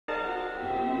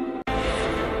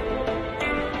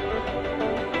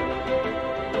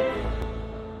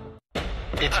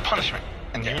It's punishment,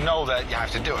 and you know that you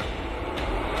have to do it.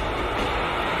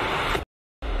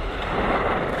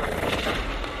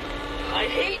 I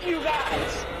hate you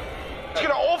guys! It's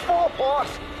gonna all fall apart.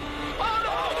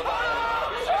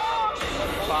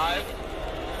 5,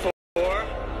 4,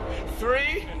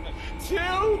 3, 2,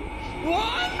 1.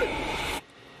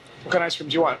 What kind of ice cream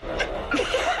do you want?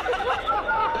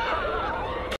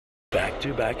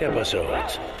 Back-to-back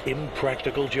episodes,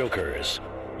 Impractical Jokers,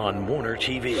 on Warner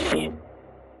TV.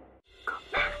 Come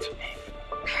back to me.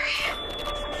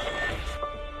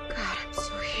 God, I'm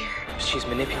so here. She's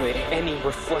manipulating any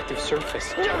reflective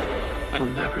surface. I will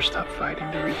never stop fighting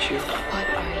to reach you. What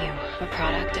are you? A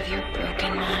product of your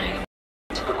broken mind?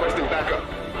 Requesting backup.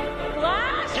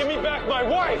 Flash! Give me back my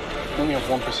wife! You only have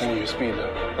 1% of your speed,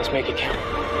 though. Let's make it count.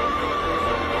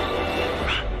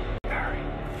 Barry,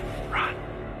 run.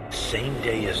 Same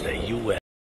day as the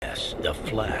U.S., The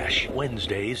Flash,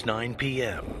 Wednesdays, 9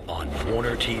 p.m. on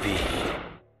Warner TV.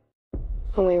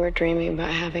 When we were dreaming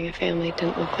about having a family, it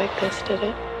didn't look like this, did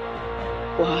it?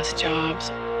 Lost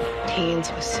jobs,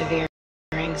 teens with severe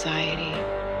anxiety,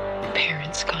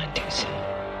 parents gone too soon.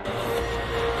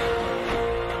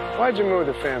 Why'd you move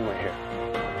the family here?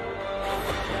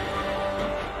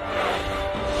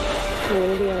 I'm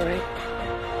gonna be all right.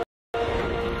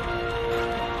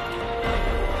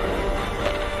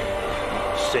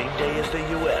 Same day as the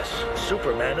U.S.,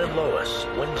 Superman and Lois,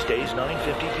 Wednesdays,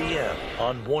 9:50 p.m.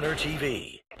 on Warner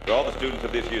TV. To all the students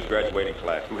of this year's graduating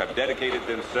class who have dedicated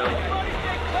themselves...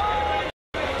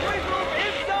 Please move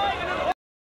inside in an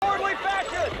orderly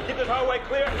fashion! Keep this hallway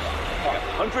clear.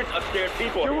 Hundreds of scared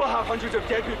people. You will have hundreds of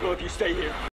dead people if you stay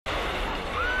here.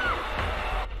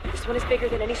 This one is bigger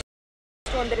than any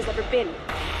storm that has ever been.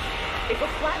 It will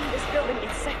flatten this building in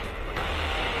seconds.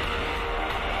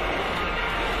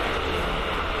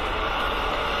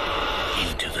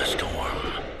 Into the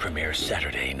Storm premieres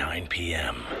Saturday, 9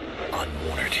 p.m. on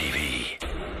Warner TV.